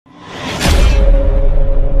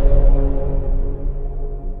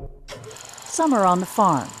Summer on the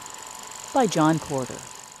Farm by John Porter.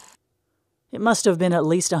 It must have been at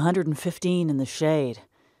least 115 in the shade,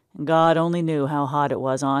 and God only knew how hot it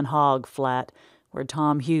was on Hog Flat, where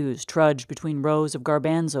Tom Hughes trudged between rows of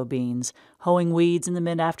garbanzo beans, hoeing weeds in the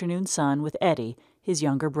mid-afternoon sun with Eddie, his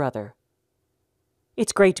younger brother.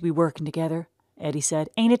 "It's great to be working together," Eddie said.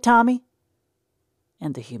 "Ain't it, Tommy?"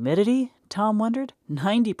 And the humidity, Tom wondered,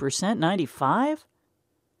 90%, 95?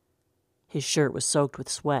 His shirt was soaked with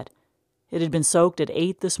sweat. It had been soaked at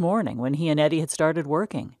 8 this morning when he and Eddie had started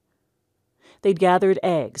working. They'd gathered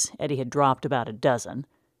eggs, Eddie had dropped about a dozen,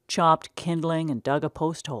 chopped kindling and dug a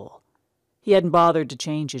post hole. He hadn't bothered to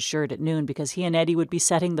change his shirt at noon because he and Eddie would be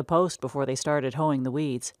setting the post before they started hoeing the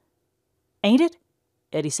weeds. "Ain't it?"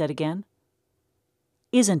 Eddie said again.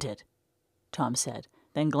 "Isn't it?" Tom said,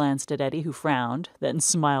 then glanced at Eddie, who frowned, then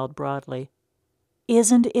smiled broadly.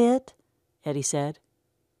 "Isn't it?" Eddie said.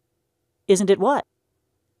 "Isn't it what?"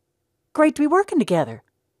 "Great to be working together."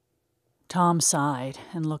 Tom sighed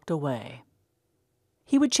and looked away.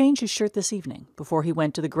 He would change his shirt this evening before he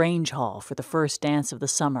went to the Grange Hall for the first dance of the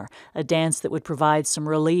summer, a dance that would provide some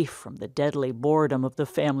relief from the deadly boredom of the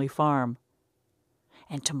family farm.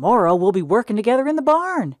 "And tomorrow we'll be working together in the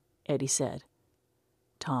barn," Eddie said.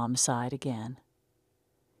 Tom sighed again.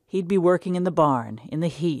 He'd be working in the barn, in the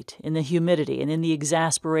heat, in the humidity, and in the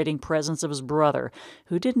exasperating presence of his brother,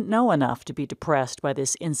 who didn't know enough to be depressed by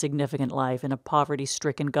this insignificant life in a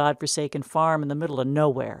poverty-stricken, God-forsaken farm in the middle of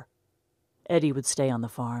nowhere. Eddie would stay on the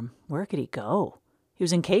farm. Where could he go? He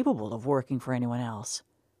was incapable of working for anyone else.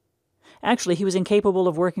 Actually, he was incapable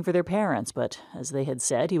of working for their parents, but, as they had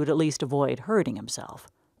said, he would at least avoid hurting himself,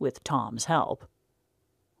 with Tom's help.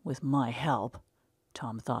 With my help,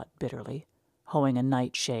 Tom thought bitterly, hoeing a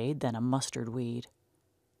nightshade, then a mustard weed.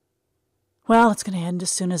 Well, it's going to end as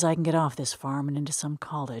soon as I can get off this farm and into some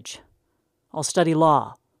college. I'll study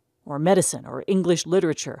law, or medicine, or English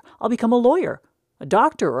literature. I'll become a lawyer, a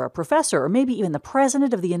doctor, or a professor, or maybe even the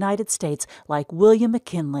President of the United States, like William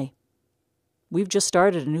McKinley. We've just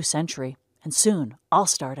started a new century, and soon I'll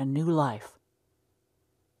start a new life.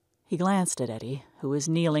 He glanced at Eddie, who was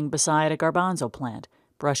kneeling beside a garbanzo plant,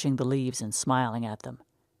 brushing the leaves and smiling at them.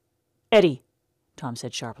 "Eddie," Tom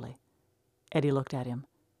said sharply. Eddie looked at him.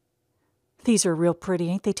 "These are real pretty,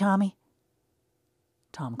 ain't they, Tommy?"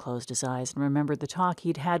 Tom closed his eyes and remembered the talk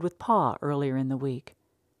he'd had with Pa earlier in the week.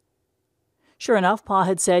 Sure enough, Pa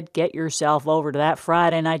had said, "Get yourself over to that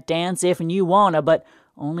Friday night dance if'n you wanna, but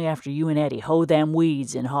only after you and Eddie hoe them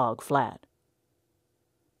weeds in Hog Flat."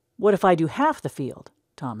 "What if I do half the field?"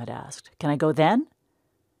 Tom had asked. "Can I go then?"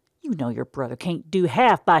 "You know your brother can't do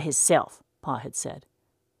half by hisself," Pa had said.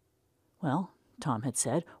 "Well," Tom had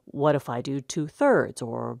said, "what if I do 2/3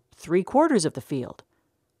 or 3/4 of the field?"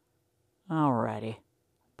 "All righty,"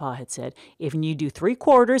 Pa had said. "If you do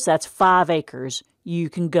 3/4, that's 5 acres. You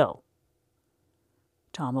can go."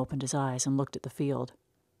 Tom opened his eyes and looked at the field.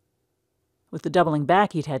 With the doubling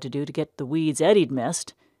back he'd had to do to get the weeds Eddie'd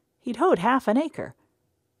missed, he'd hoed half an acre.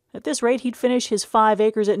 At this rate, he'd finish his 5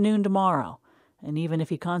 acres at noon tomorrow, and even if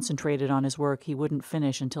he concentrated on his work, he wouldn't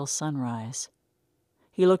finish until sunrise.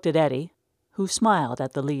 He looked at Eddie, who smiled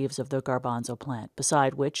at the leaves of the garbanzo plant,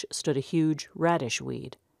 beside which stood a huge radish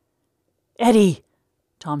weed. "Eddie!"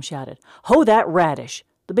 Tom shouted. "Hoe that radish!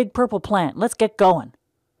 The big purple plant! Let's get going!"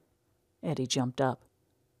 Eddie jumped up.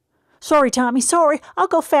 "Sorry, Tommy, sorry. I'll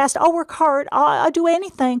go fast. I'll work hard. I'll do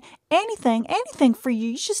anything for you.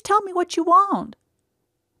 You just tell me what you want."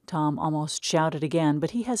 Tom almost shouted again,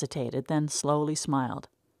 but he hesitated, then slowly smiled.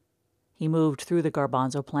 He moved through the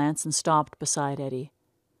garbanzo plants and stopped beside Eddie.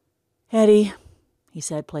 "Eddie," he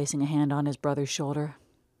said, placing a hand on his brother's shoulder,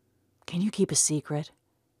 "can you keep a secret?"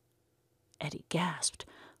 Eddie gasped.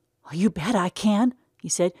 "Oh, you bet I can," he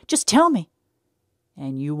said. "Just tell me."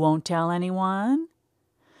 "And you won't tell anyone?"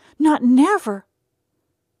 "Not never."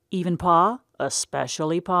 "Even Pa?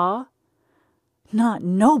 Especially Pa?" "Not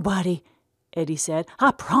nobody," Eddie said.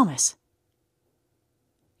 "I promise."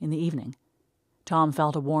 In the evening, Tom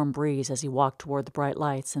felt a warm breeze as he walked toward the bright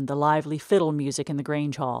lights and the lively fiddle music in the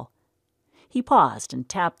Grange Hall. He paused and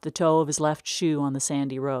tapped the toe of his left shoe on the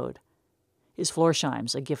sandy road. His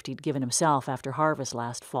florshimes, a gift he'd given himself after harvest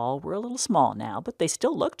last fall, were a little small now, but they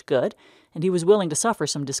still looked good, and he was willing to suffer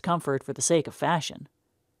some discomfort for the sake of fashion.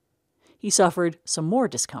 He suffered some more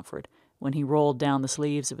discomfort when he rolled down the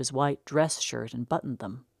sleeves of his white dress shirt and buttoned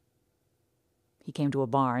them. He came to a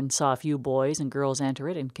barn, saw a few boys and girls enter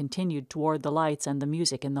it, and continued toward the lights and the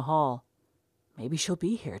music in the hall. Maybe she'll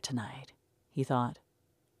be here tonight, he thought.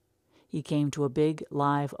 He came to a big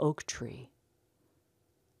live oak tree.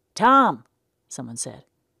 "Tom," someone said.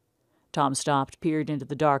 Tom stopped, peered into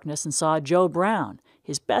the darkness, and saw Joe Brown,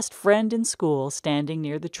 his best friend in school, standing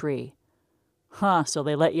near the tree. "Huh, so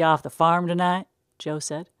they let you off the farm tonight?" Joe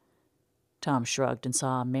said. Tom shrugged and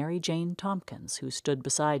saw Mary Jane Tompkins, who stood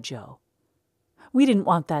beside Joe. "We didn't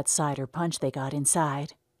want that cider punch they got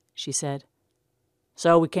inside," she said.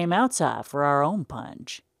 "So we came outside for our own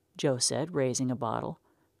punch," Joe said, raising a bottle.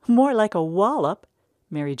 "More like a wallop,"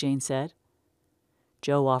 Mary Jane said.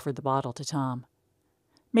 Joe offered the bottle to Tom.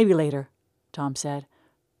 "Maybe later," Tom said.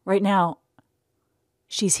 "Right now—"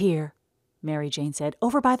 "She's here," Mary Jane said,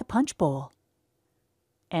 "over by the punch bowl."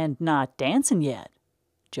 "And not dancing yet,"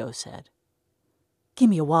 Joe said.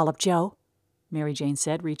 "Gimme a wallop, Joe," Mary Jane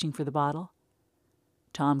said, reaching for the bottle.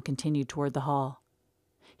 Tom continued toward the hall.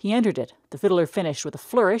 He entered it, the fiddler finished with a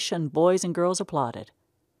flourish, and boys and girls applauded.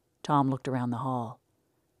 Tom looked around the hall.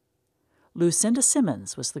 Lucinda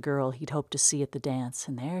Simmons was the girl he'd hoped to see at the dance,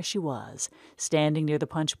 and there she was, standing near the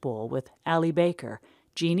punch bowl with Allie Baker,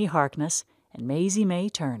 Jeannie Harkness, and Maisie May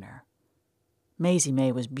Turner. Maisie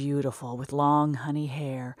May was beautiful, with long honey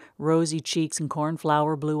hair, rosy cheeks, and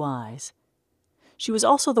cornflower blue eyes. She was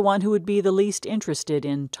also the one who would be the least interested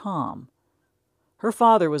in Tom. Her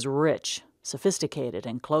father was rich, sophisticated,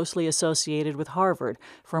 and closely associated with Harvard,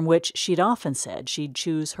 from which she'd often said she'd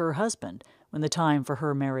choose her husband when the time for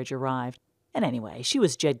her marriage arrived. And anyway, she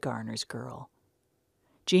was Jed Garner's girl.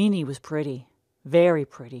 Jeannie was pretty, very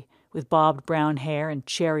pretty, with bobbed brown hair and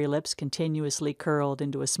cherry lips continuously curled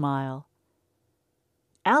into a smile.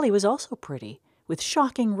 Allie was also pretty, with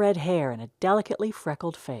shocking red hair and a delicately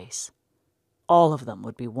freckled face. All of them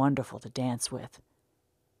would be wonderful to dance with.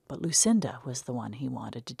 But Lucinda was the one he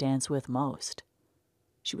wanted to dance with most.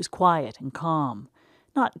 She was quiet and calm,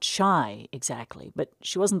 not shy exactly, but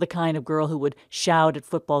she wasn't the kind of girl who would shout at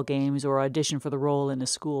football games or audition for the role in a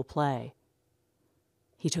school play.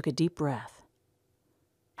 He took a deep breath.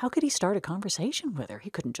 How could he start a conversation with her? He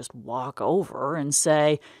couldn't just walk over and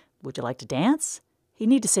say, "Would you like to dance?" He'd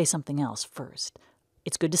need to say something else first.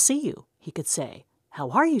 "It's good to see you," he could say. "How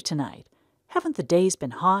are you tonight? Haven't the days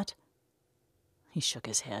been hot?" He shook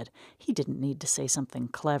his head. He didn't need to say something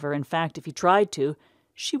clever. In fact, if he tried to,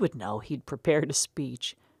 she would know he'd prepared a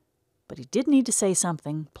speech. But he did need to say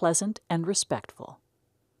something pleasant and respectful.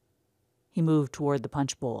 He moved toward the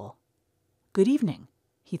punch bowl. "Good evening,"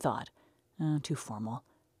 he thought. Too formal.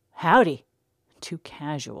 "Howdy." Too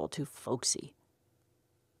casual, too folksy.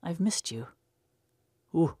 "I've missed you."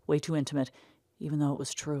 Ooh, way too intimate, even though it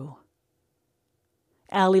was true.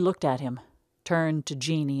 Allie looked at him, turned to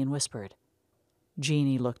Jeannie and whispered.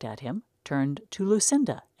 Jeannie looked at him, turned to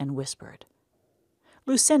Lucinda and whispered.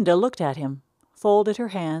 Lucinda looked at him, folded her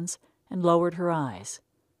hands, and lowered her eyes.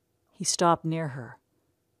 He stopped near her.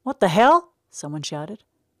 "What the hell?" someone shouted.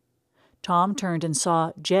 Tom turned and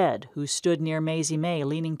saw Jed, who stood near Maisie May,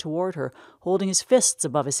 leaning toward her, holding his fists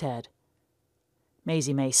above his head.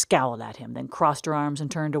 Maisie May scowled at him, then crossed her arms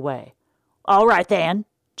and turned away. "All right, then,"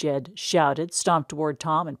 Jed shouted, stomped toward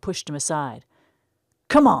Tom, and pushed him aside.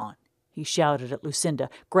 "Come on," he shouted at Lucinda,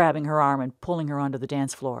 grabbing her arm and pulling her onto the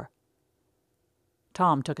dance floor.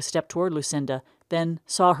 Tom took a step toward Lucinda, then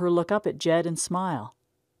saw her look up at Jed and smile.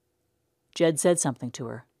 Jed said something to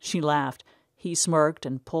her. She laughed. He smirked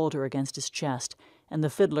and pulled her against his chest, and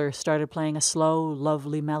the fiddler started playing a slow,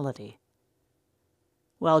 lovely melody.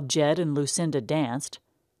 While Jed and Lucinda danced,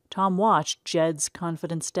 Tom watched Jed's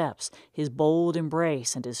confident steps, his bold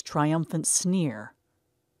embrace, and his triumphant sneer.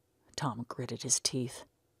 Tom gritted his teeth.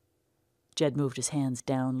 Jed moved his hands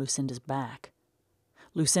down Lucinda's back.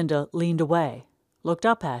 Lucinda leaned away, looked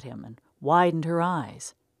up at him, and widened her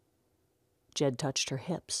eyes. Jed touched her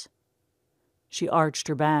hips. She arched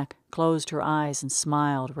her back, closed her eyes, and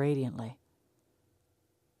smiled radiantly.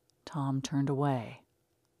 Tom turned away.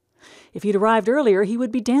 If he'd arrived earlier, he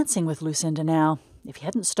would be dancing with Lucinda now. If he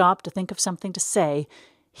hadn't stopped to think of something to say,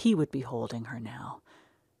 he would be holding her now.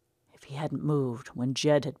 If he hadn't moved when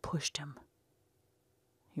Jed had pushed him.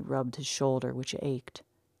 He rubbed his shoulder, which ached.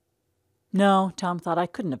 No, Tom thought, I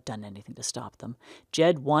couldn't have done anything to stop them.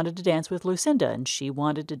 Jed wanted to dance with Lucinda, and she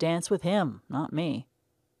wanted to dance with him, not me.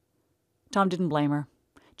 Tom didn't blame her.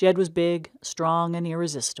 Jed was big, strong, and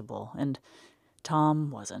irresistible, and Tom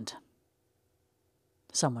wasn't.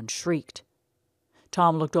 Someone shrieked.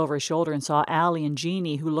 Tom looked over his shoulder and saw Allie and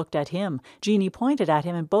Jeannie, who looked at him. Jeannie pointed at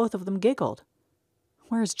him, and both of them giggled.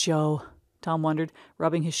 "Where's Joe?" Tom wondered,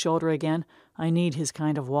 rubbing his shoulder again. "I need his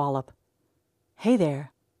kind of wallop." "Hey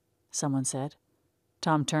there," someone said.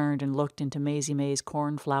 Tom turned and looked into Maisie May's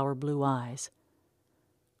cornflower blue eyes.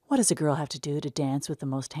 "What does a girl have to do to dance with the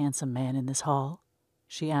most handsome man in this hall?"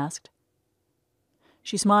 she asked.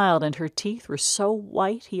 She smiled, and her teeth were so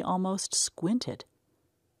white he almost squinted.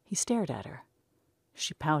 He stared at her.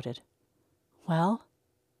 She pouted. "Well,"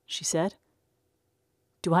 she said.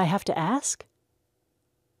 "Do I have to ask?"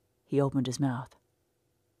 He opened his mouth.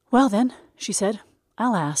 "Well then," she said,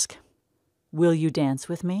 "I'll ask. Will you dance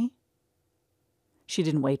with me?" She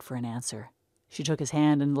didn't wait for an answer. She took his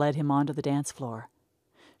hand and led him onto the dance floor.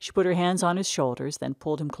 She put her hands on his shoulders, then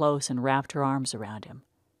pulled him close and wrapped her arms around him.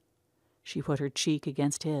 She put her cheek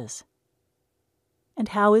against his. "And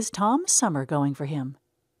how is Tom's summer going for him?"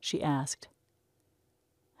 she asked.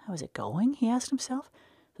 How is it going? He asked himself.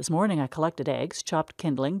 This morning I collected eggs, chopped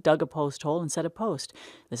kindling, dug a post hole, and set a post.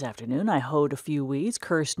 This afternoon I hoed a few weeds,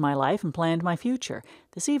 cursed my life, and planned my future.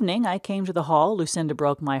 This evening I came to the hall, Lucinda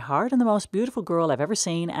broke my heart, and the most beautiful girl I've ever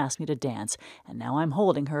seen asked me to dance. And now I'm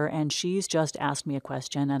holding her, and she's just asked me a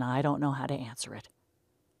question, and I don't know how to answer it.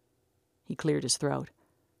 He cleared his throat.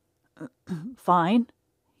 "Fine,"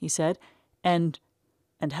 he said. And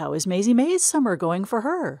how is Maisie May's summer going for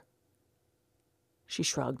her?" She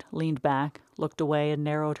shrugged, leaned back, looked away, and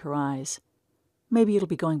narrowed her eyes. "Maybe it'll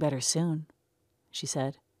be going better soon," she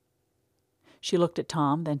said. She looked at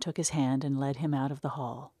Tom, then took his hand and led him out of the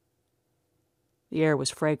hall. The air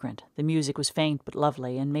was fragrant, the music was faint but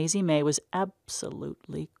lovely, and Maisie May was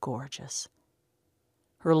absolutely gorgeous.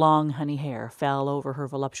 Her long honey hair fell over her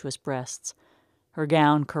voluptuous breasts. Her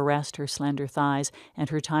gown caressed her slender thighs, and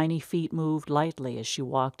her tiny feet moved lightly as she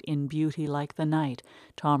walked in beauty like the night.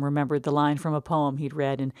 Tom remembered the line from a poem he'd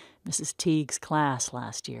read in Mrs. Teague's class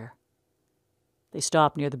last year. They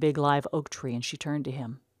stopped near the big live oak tree, and she turned to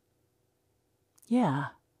him. "Yeah,"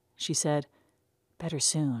 she said, "better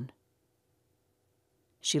soon."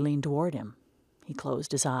 She leaned toward him. He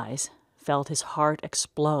closed his eyes, felt his heart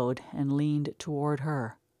explode, and leaned toward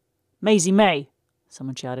her. "Maisie May!"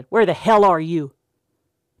 someone shouted. "Where the hell are you?"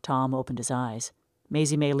 Tom opened his eyes.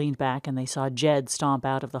 Maisie May leaned back, and they saw Jed stomp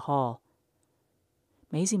out of the hall.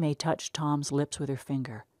 Maisie May touched Tom's lips with her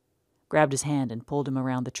finger, grabbed his hand, and pulled him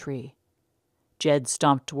around the tree. Jed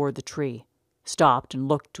stomped toward the tree, stopped and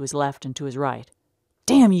looked to his left and to his right.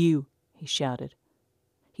 "Damn you!" he shouted.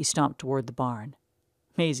 He stomped toward the barn.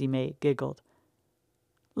 Maisie May giggled.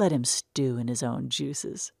 "Let him stew in his own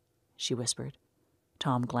juices," she whispered.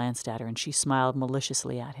 Tom glanced at her, and she smiled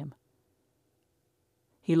maliciously at him.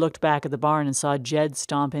 He looked back at the barn and saw Jed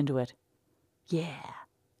stomp into it. "Yeah,"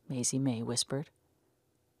 Maisie May whispered.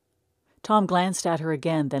 Tom glanced at her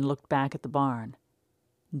again, then looked back at the barn.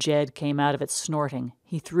 Jed came out of it snorting.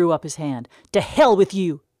 He threw up his hand. "To hell with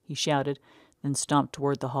you!" he shouted, then stomped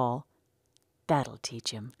toward the hall. "That'll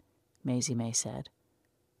teach him," Maisie May said.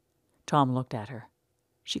 Tom looked at her.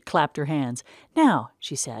 She clapped her hands. "Now,"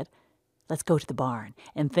 she said, "let's go to the barn,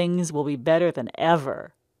 and things will be better than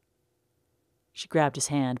ever." She grabbed his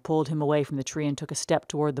hand, pulled him away from the tree, and took a step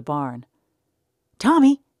toward the barn.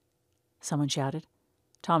 "Tommy!" someone shouted.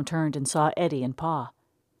 Tom turned and saw Eddie and Pa.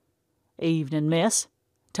 "Evening, miss."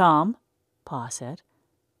 "Tom," Pa said.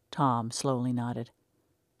 Tom slowly nodded.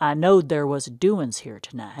 "I knowed there was doin's here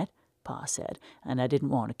tonight," Pa said, "and I didn't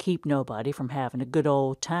want to keep nobody from having a good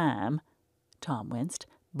old time." Tom winced.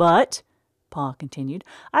 "But," Pa continued,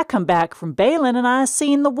 "I come back from baling and I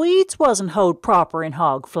seen the weeds wasn't hoed proper in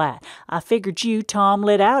Hog Flat. I figured you, Tom,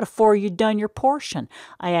 lit out afore you'd done your portion.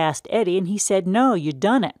 I asked Eddie, and he said no, you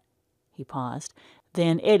done it." He paused.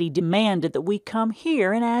 "Then Eddie demanded that we come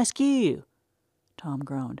here and ask you." Tom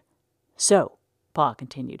groaned. "So," Pa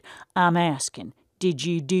continued, "I'm asking, did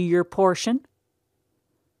you do your portion?"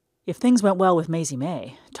 If things went well with Maisie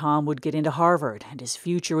May, Tom would get into Harvard, and his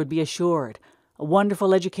future would be assured. A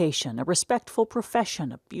wonderful education, a respectful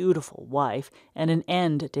profession, a beautiful wife, and an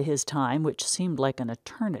end to his time, which seemed like an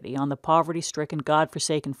eternity, on the poverty-stricken,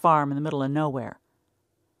 God-forsaken farm in the middle of nowhere.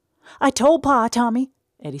 "I told Pa, Tommy,"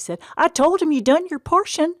 Eddie said. "I told him you done your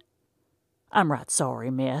portion." "I'm right sorry,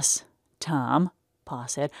 miss." "Tom," Pa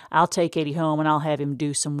said, "I'll take Eddie home and I'll have him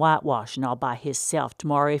do some whitewashing all by hisself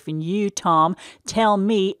tomorrow if you, Tom, tell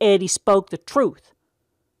me Eddie spoke the truth."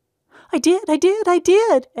 I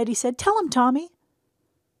did, Eddie said. "Tell him, Tommy."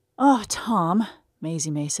 "Oh, Tom,"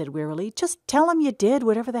 Maisie May said wearily, "just tell him you did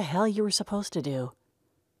whatever the hell you were supposed to do."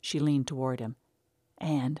 She leaned toward him.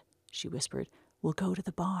 "And," she whispered, "we'll go to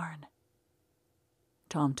the barn."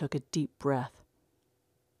 Tom took a deep breath.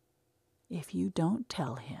 "If you don't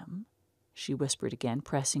tell him," she whispered again,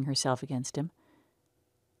 pressing herself against him,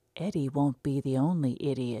 "Eddie won't be the only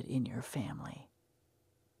idiot in your family."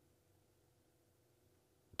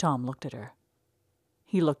 Tom looked at her.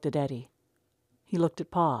 He looked at Eddie. He looked at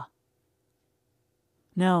Pa.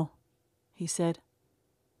 "No," he said.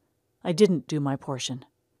 "I didn't do my portion."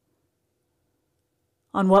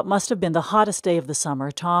 On what must have been the hottest day of the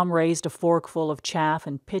summer, Tom raised a forkful of chaff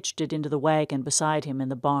and pitched it into the wagon beside him in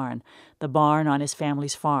the barn on his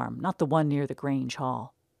family's farm, not the one near the Grange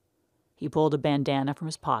Hall. He pulled a bandana from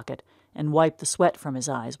his pocket and wiped the sweat from his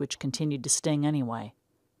eyes, which continued to sting anyway.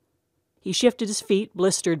 He shifted his feet,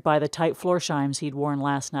 blistered by the tight floorsheims he'd worn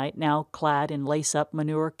last night, now clad in lace-up,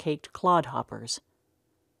 manure-caked clodhoppers.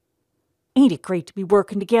 "Ain't it great to be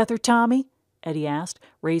working together, Tommy?" Eddie asked,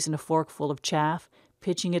 raising a forkful of chaff,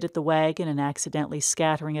 pitching it at the wagon and accidentally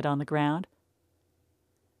scattering it on the ground.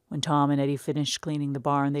 When Tom and Eddie finished cleaning the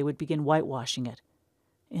barn, they would begin whitewashing it.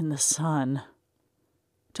 In the sun.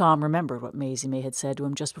 Tom remembered what Maisie May had said to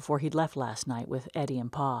him just before he'd left last night with Eddie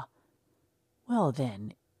and Pa. "Well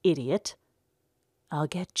then, idiot, I'll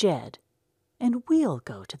get Jed, and we'll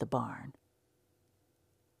go to the barn."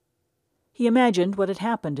 He imagined what had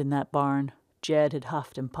happened in that barn. Jed had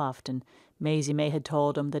huffed and puffed, and Maisie May had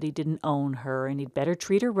told him that he didn't own her, and he'd better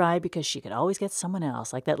treat her right because she could always get someone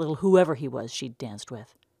else, like that little whoever he was she'd danced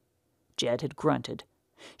with. Jed had grunted.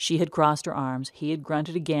 She had crossed her arms. He had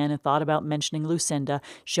grunted again and thought about mentioning Lucinda,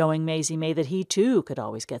 showing Maisie May that he, too, could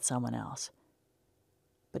always get someone else.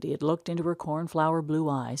 But he had looked into her cornflower blue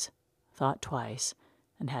eyes, thought twice,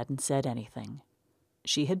 and hadn't said anything.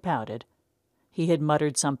 She had pouted. He had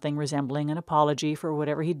muttered something resembling an apology for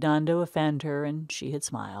whatever he'd done to offend her, and she had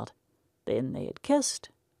smiled. Then they had kissed,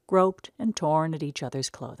 groped, and torn at each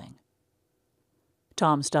other's clothing.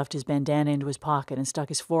 Tom stuffed his bandana into his pocket and stuck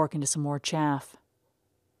his fork into some more chaff.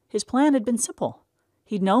 His plan had been simple.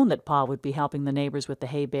 He'd known that Pa would be helping the neighbors with the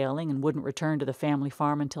hay baling and wouldn't return to the family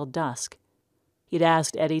farm until dusk. He'd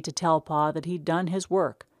asked Eddie to tell Pa that he'd done his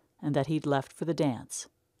work and that he'd left for the dance.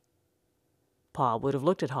 Pa would have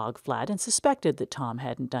looked at Hog Flat and suspected that Tom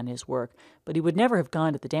hadn't done his work, but he would never have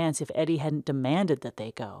gone to the dance if Eddie hadn't demanded that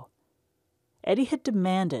they go. Eddie had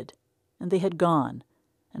demanded, and they had gone,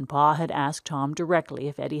 and Pa had asked Tom directly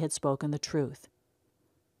if Eddie had spoken the truth.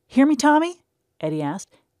 "Hear me, Tommy?" Eddie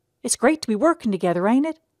asked. "It's great to be working together, ain't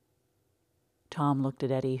it?" Tom looked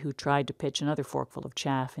at Eddie, who tried to pitch another forkful of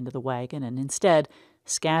chaff into the wagon and instead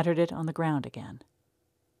scattered it on the ground again.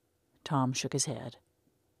 Tom shook his head.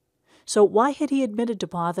 So why had he admitted to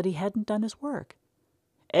Pa that he hadn't done his work?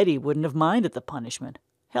 Eddie wouldn't have minded the punishment.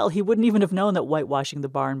 Hell, he wouldn't even have known that whitewashing the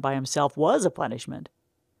barn by himself was a punishment.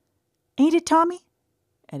 "Ain't it, Tommy?"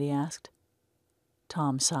 Eddie asked.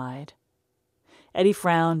 Tom sighed. Eddie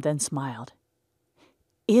frowned, then smiled.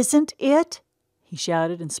 "Isn't it?" he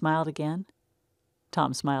shouted and smiled again.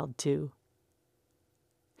 Tom smiled too.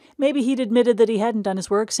 Maybe he'd admitted that he hadn't done his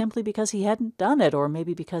work simply because he hadn't done it, or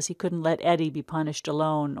maybe because he couldn't let Eddie be punished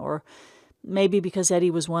alone, or maybe because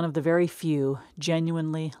Eddie was one of the very few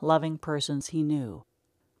genuinely loving persons he knew.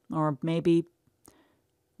 Or maybe,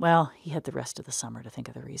 well, he had the rest of the summer to think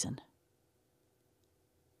of the reason.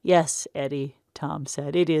 "Yes, Eddie," Tom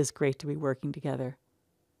said, "it is great to be working together."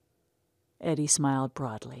 Eddie smiled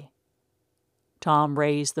broadly. Tom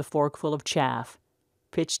raised the forkful of chaff,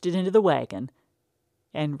 pitched it into the wagon,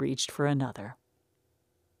 and reached for another.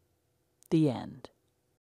 The end.